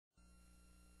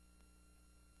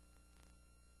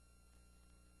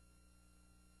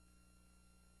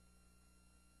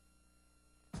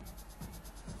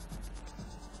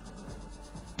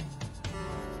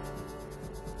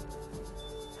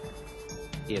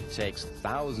It takes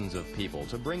thousands of people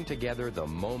to bring together the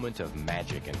moment of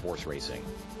magic in horse racing,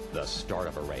 the start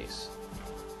of a race.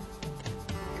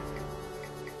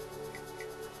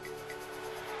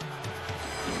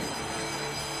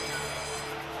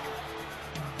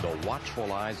 The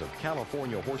watchful eyes of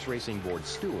California Horse Racing Board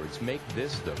stewards make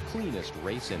this the cleanest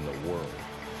race in the world.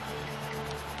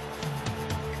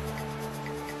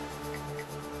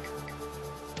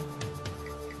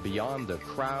 Beyond the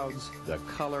crowds, the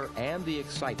color, and the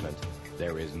excitement,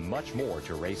 there is much more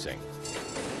to racing.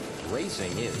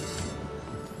 Racing is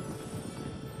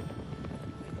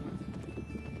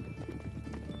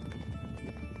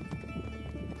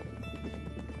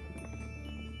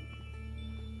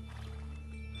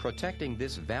protecting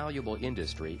this valuable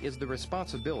industry is the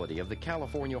responsibility of the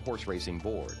California Horse Racing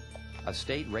Board, a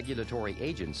state regulatory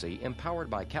agency empowered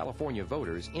by California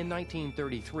voters in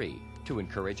 1933 to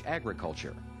encourage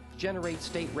agriculture, generate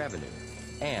state revenue,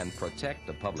 and protect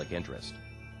the public interest.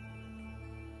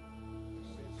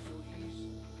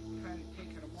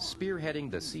 Spearheading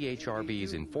the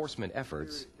CHRB's enforcement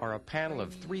efforts are a panel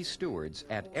of 3 stewards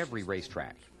at every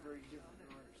racetrack.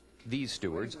 These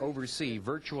stewards oversee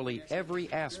virtually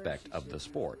every aspect of the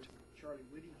sport,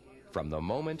 from the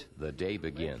moment the day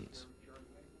begins.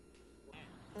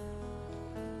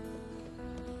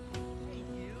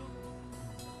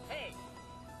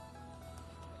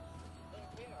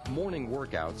 Morning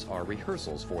workouts are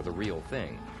rehearsals for the real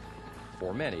thing.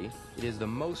 For many, it is the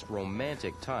most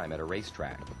romantic time at a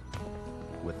racetrack,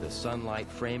 with the sunlight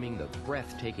framing the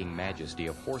breathtaking majesty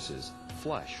of horses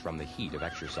flush from the heat of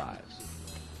exercise.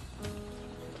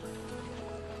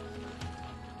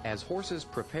 As horses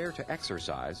prepare to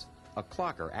exercise, a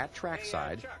clocker at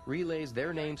trackside relays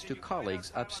their names to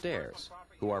colleagues upstairs,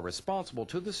 who are responsible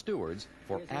to the stewards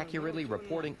for accurately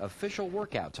reporting official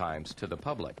workout times to the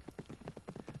public.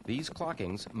 These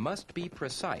clockings must be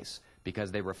precise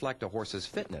because they reflect a horse's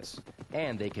fitness,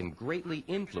 and they can greatly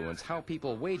influence how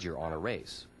people wager on a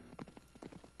race.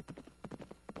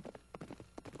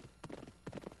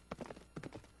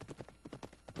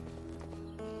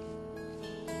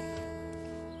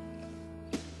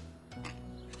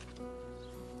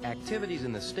 Activities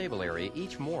in the stable area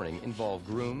each morning involve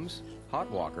grooms, hot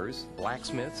walkers,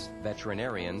 blacksmiths,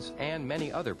 veterinarians, and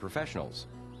many other professionals.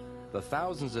 The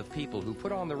thousands of people who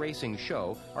put on the racing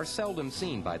show are seldom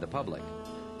seen by the public,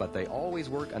 but they always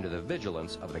work under the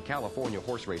vigilance of the California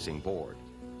Horse Racing Board.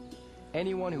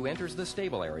 Anyone who enters the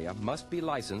stable area must be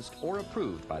licensed or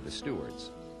approved by the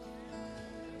stewards.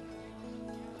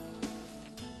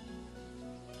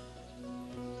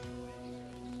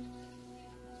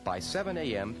 By 7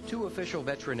 a.m., 2 official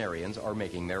veterinarians are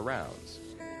making their rounds.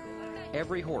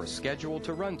 Every horse scheduled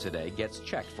to run today gets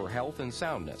checked for health and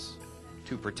soundness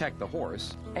to protect the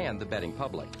horse and the betting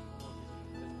public.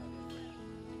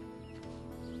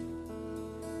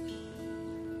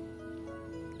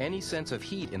 Any sense of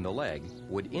heat in the leg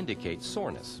would indicate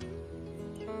soreness.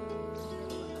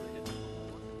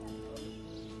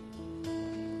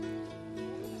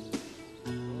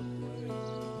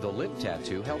 The lip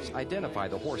tattoo helps identify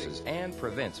the horses and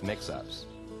prevents mix-ups.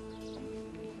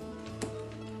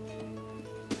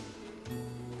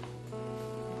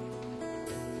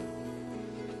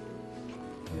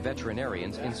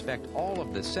 Veterinarians inspect all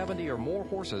of the 70 or more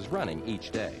horses running each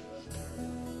day.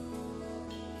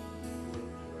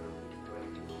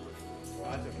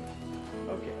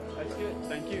 Okay, that's good.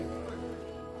 Thank you.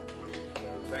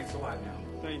 Thanks a lot now.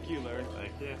 Thank you, Larry.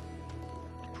 Thank you.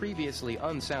 Previously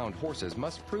unsound horses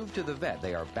must prove to the vet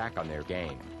they are back on their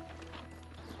game.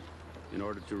 In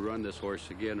order to run this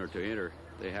horse again or to enter,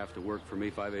 they have to work for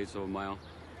me 5/8 of a mile,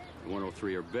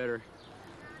 103 or better,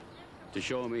 to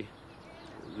show me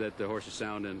that the horse is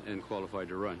sound and qualified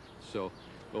to run. So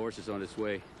the horse is on its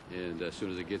way, and as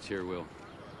soon as it gets here,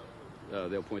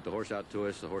 they'll point the horse out to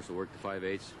us. The horse will work the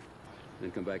 5/8, then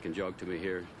come back and jog to me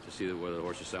here to see whether the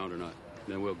horse is sound or not.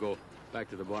 Then we'll go back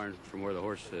to the barn from where the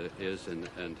horse is and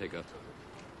take a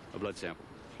blood sample,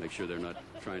 make sure they're not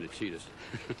trying to cheat us.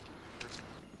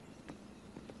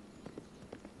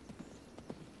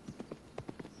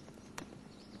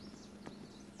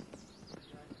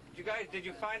 Did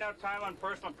you find out time on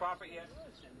personal profit yet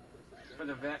for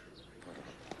the vet?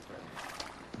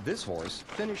 This horse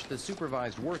finished the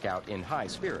supervised workout in high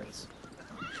spirits.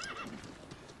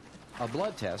 A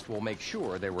blood test will make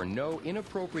sure there were no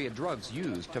inappropriate drugs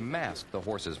used to mask the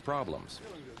horse's problems.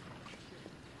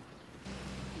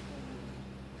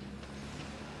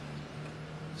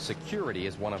 Security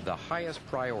is one of the highest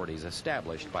priorities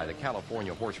established by the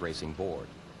California Horse Racing Board.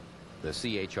 The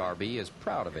CHRB is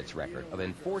proud of its record of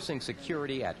enforcing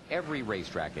security at every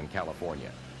racetrack in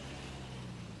California.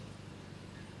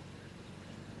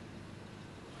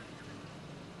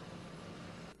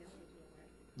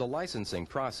 The licensing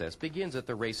process begins at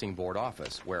the Racing Board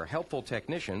office, where helpful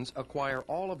technicians acquire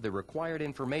all of the required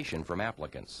information from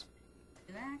applicants.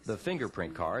 The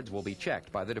fingerprint cards will be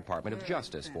checked by the Department of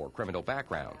Justice for criminal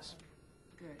backgrounds.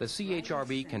 The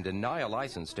CHRB can deny a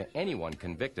license to anyone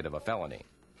convicted of a felony.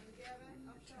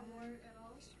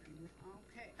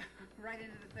 Okay, right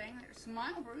into the thing there.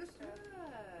 Smile, Bruce.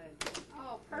 Good.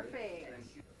 Oh, perfect.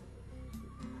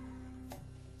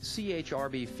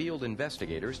 CHRB field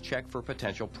investigators check for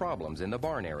potential problems in the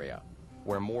barn area,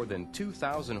 where more than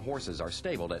 2,000 horses are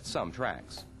stabled at some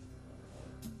tracks.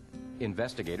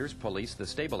 Investigators police the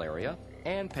stable area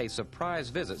and pay surprise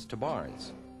visits to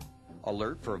barns.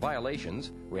 Alert for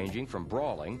violations ranging from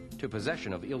brawling to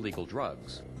possession of illegal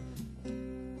drugs.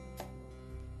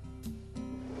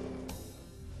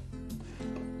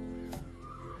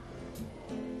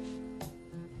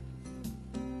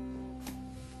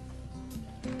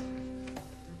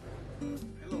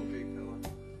 Hello, big fella.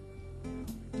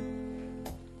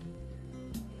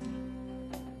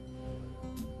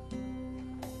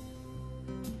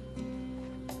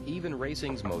 Even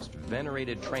racing's most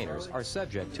venerated trainers are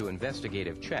subject to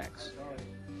investigative checks.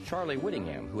 Charlie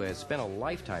Whittingham, who has spent a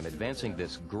lifetime advancing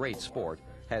this great sport,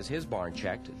 has his barn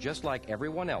checked just like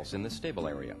everyone else in the stable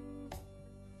area.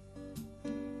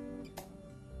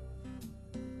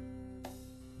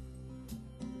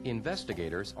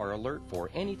 Investigators are alert for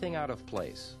anything out of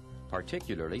place,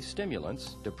 particularly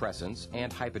stimulants, depressants,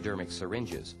 and hypodermic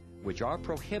syringes, which are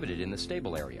prohibited in the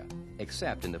stable area,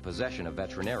 except in the possession of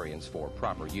veterinarians for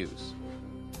proper use.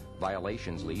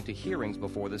 Violations lead to hearings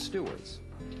before the stewards.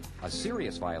 A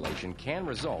serious violation can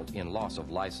result in loss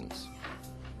of license.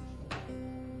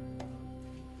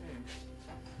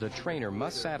 The trainer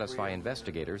must satisfy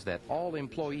investigators that all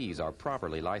employees are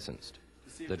properly licensed.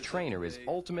 The trainer is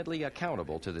ultimately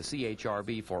accountable to the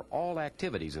CHRB for all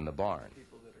activities in the barn.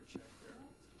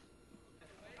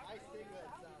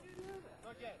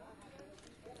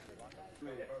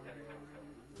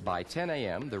 By 10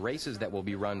 a.m., the races that will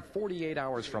be run 48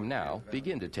 hours from now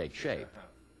begin to take shape.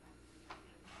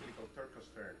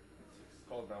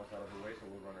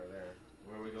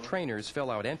 Trainers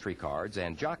fill out entry cards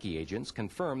and jockey agents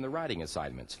confirm the riding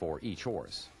assignments for each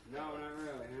horse. No, not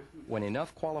really, huh? When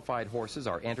enough qualified horses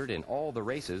are entered in all the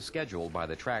races scheduled by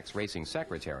the track's racing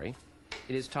secretary,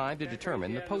 it is time to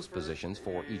determine the post positions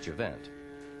for each event.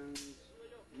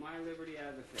 My Liberty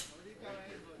Advocate.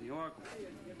 The Oracle.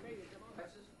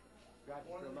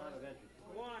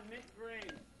 One, mint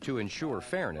green. To ensure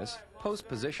fairness, post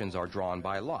positions are drawn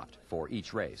by lot for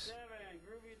each race.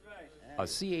 A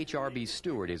CHRB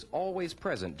steward is always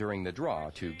present during the draw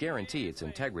to guarantee its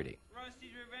integrity.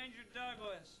 Rusty's Revenger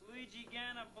Douglas, Luigi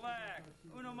Ganna Black,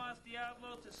 Uno Mas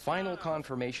Diablo to Final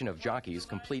confirmation of jockeys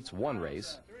completes one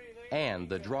race, and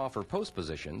the draw for post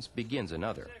positions begins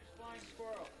another. 6, Flying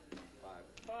Squirrel.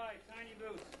 5, Tiny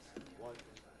Boots.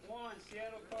 1,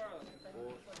 Seattle Carlos.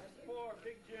 4,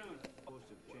 Big June.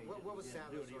 What was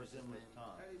Santa's horse's name?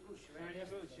 Tiny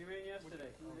Boots, she ran yesterday.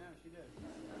 Yeah, she did.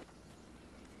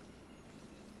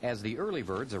 As the early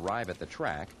birds arrive at the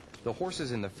track, the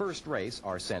horses in the first race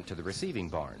are sent to the receiving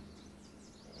barn.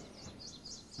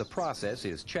 The process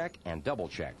is check and double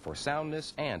check for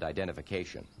soundness and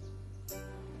identification.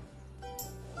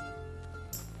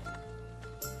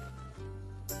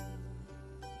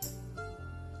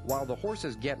 While the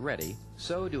horses get ready,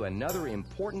 so do another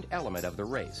important element of the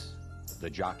race, the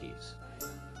jockeys.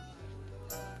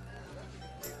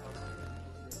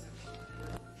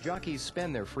 Jockeys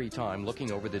spend their free time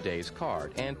looking over the day's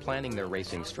card and planning their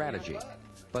racing strategy.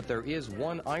 But there is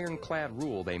one ironclad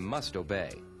rule they must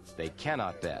obey. They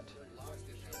cannot bet.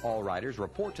 All riders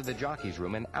report to the jockey's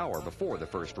room an hour before the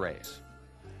first race.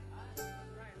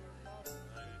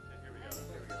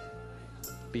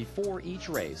 Before each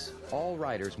race, all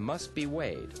riders must be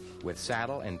weighed, with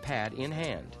saddle and pad in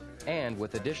hand, and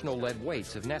with additional lead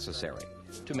weights if necessary,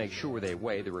 to make sure they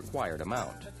weigh the required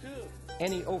amount.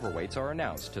 Any overweights are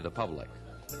announced to the public.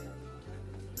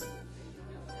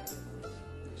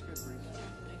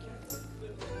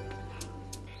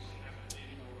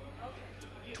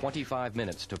 25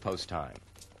 minutes to post time.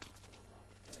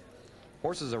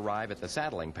 Horses arrive at the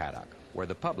saddling paddock, where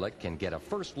the public can get a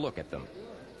first look at them.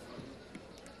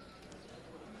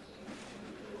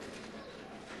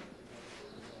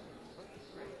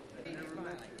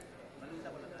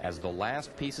 As the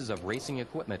last pieces of racing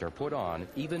equipment are put on,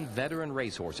 even veteran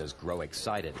racehorses grow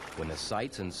excited when the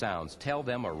sights and sounds tell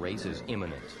them a race is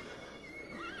imminent.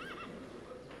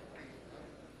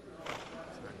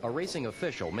 A racing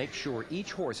official makes sure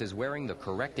each horse is wearing the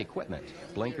correct equipment,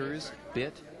 blinkers,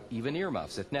 bit, even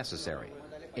earmuffs if necessary,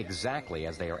 exactly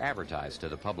as they are advertised to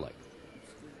the public.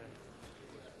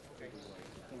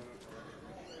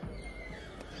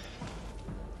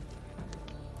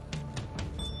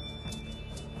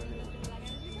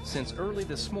 Since early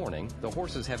this morning, the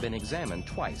horses have been examined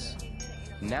twice.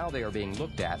 Now they are being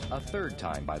looked at a third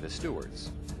time by the stewards.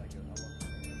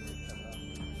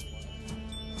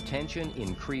 Tension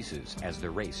increases as the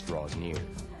race draws near.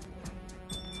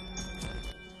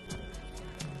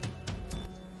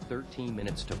 13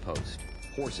 minutes to post.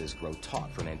 Horses grow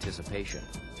taut from anticipation.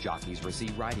 Jockeys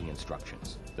receive riding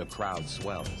instructions. The crowd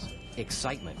swells.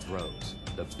 Excitement grows.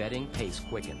 The betting pace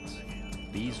quickens.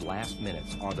 These last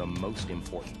minutes are the most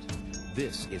important.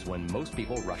 This is when most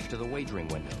people rush to the wagering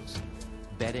windows.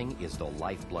 Betting is the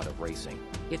lifeblood of racing.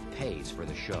 It pays for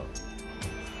the show.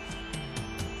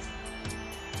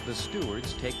 The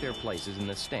stewards take their places in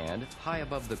the stand high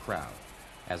above the crowd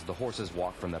as the horses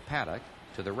walk from the paddock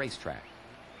to the racetrack.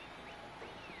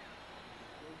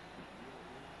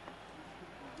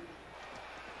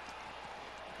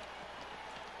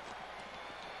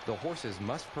 The horses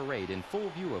must parade in full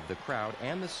view of the crowd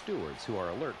and the stewards, who are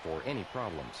alert for any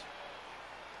problems.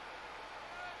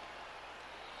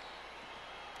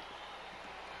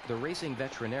 The racing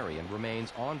veterinarian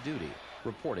remains on duty,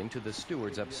 reporting to the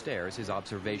stewards upstairs his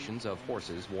observations of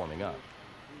horses warming up.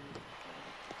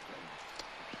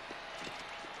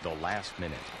 The last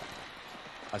minute.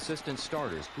 Assistant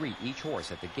starters greet each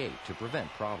horse at the gate to prevent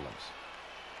problems.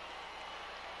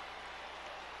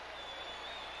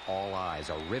 All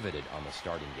eyes are riveted on the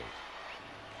starting gate.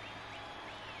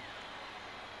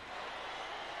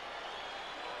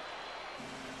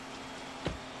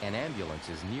 An ambulance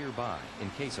is nearby in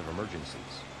case of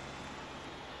emergencies.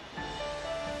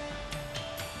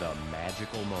 The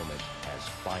magical moment has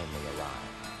finally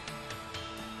arrived.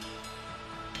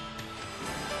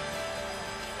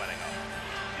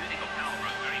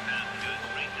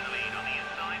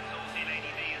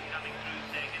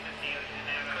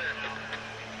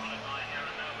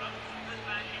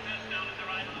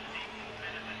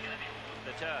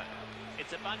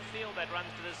 It's a bunch field that runs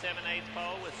to the 7/8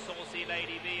 pole with Saucy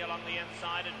Lady V along the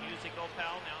inside and Musical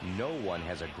Pal now. No one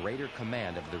has a greater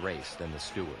command of the race than the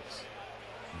stewards.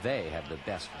 They have the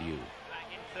best view. Back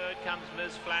in third comes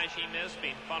Miss Flashy Miss,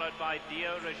 being followed by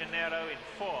Dio Regenero in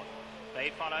fourth. They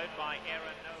followed by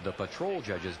Aaron. The patrol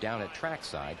judges down at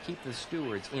trackside keep the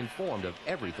stewards informed of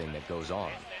everything that goes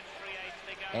on.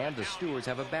 And the stewards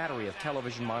have a battery of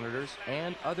television monitors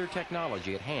and other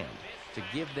technology at hand to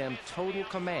give them total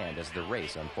command as the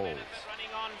race unfolds.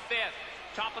 Running on fifth.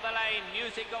 Top of the lane,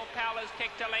 Musical Pal has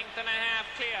kicked a length and a half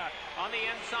clear. On the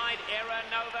inside, Era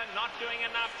Nova not doing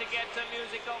enough to get to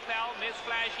Musical Pal. Miss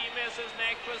Flashy Miss is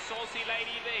next with Saucy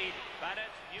Lady V. But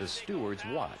it's the stewards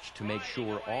watch to make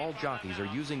sure all jockeys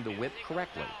are using the whip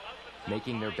correctly,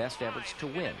 making their best efforts to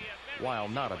win while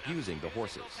not abusing the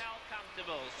horses.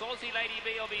 Saucy Lady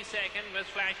V will be second, Miss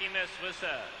Flashy Miss was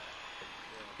third.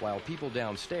 While people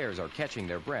downstairs are catching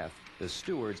their breath, the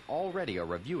stewards already are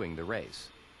reviewing the race,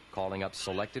 calling up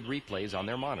selected replays on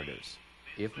their monitors.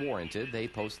 If warranted, they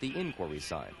post the inquiry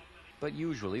sign, but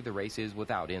usually the race is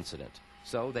without incident,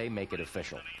 so they make it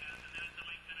official.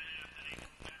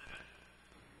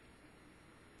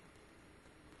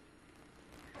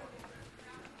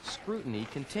 Scrutiny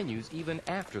continues even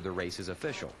after the race is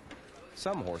official.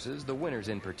 Some horses, the winners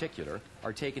in particular,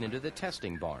 are taken into the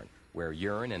testing barn, where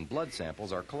urine and blood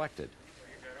samples are collected.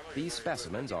 These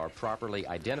specimens are properly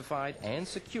identified and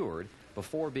secured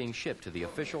before being shipped to the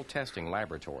official testing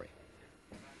laboratory.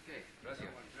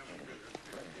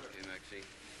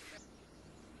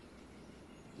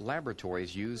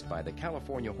 Laboratories used by the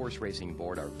California Horse Racing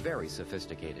Board are very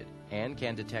sophisticated and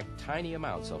can detect tiny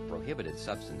amounts of prohibited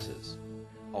substances.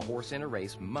 A horse in a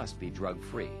race must be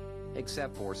drug-free,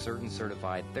 except for certain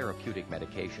certified therapeutic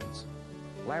medications.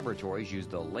 Laboratories use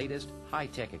the latest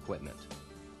high-tech equipment.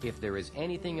 If there is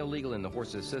anything illegal in the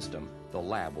horse's system, the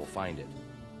lab will find it.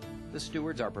 The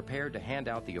stewards are prepared to hand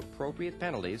out the appropriate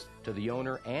penalties to the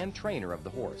owner and trainer of the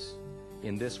horse.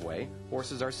 In this way,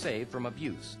 horses are saved from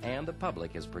abuse and the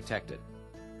public is protected.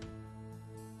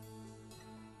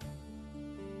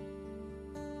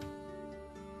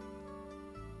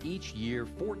 Each year,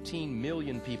 14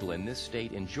 million people in this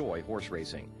state enjoy horse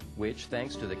racing, which,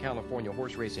 thanks to the California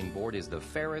Horse Racing Board, is the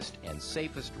fairest and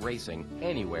safest racing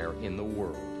anywhere in the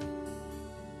world.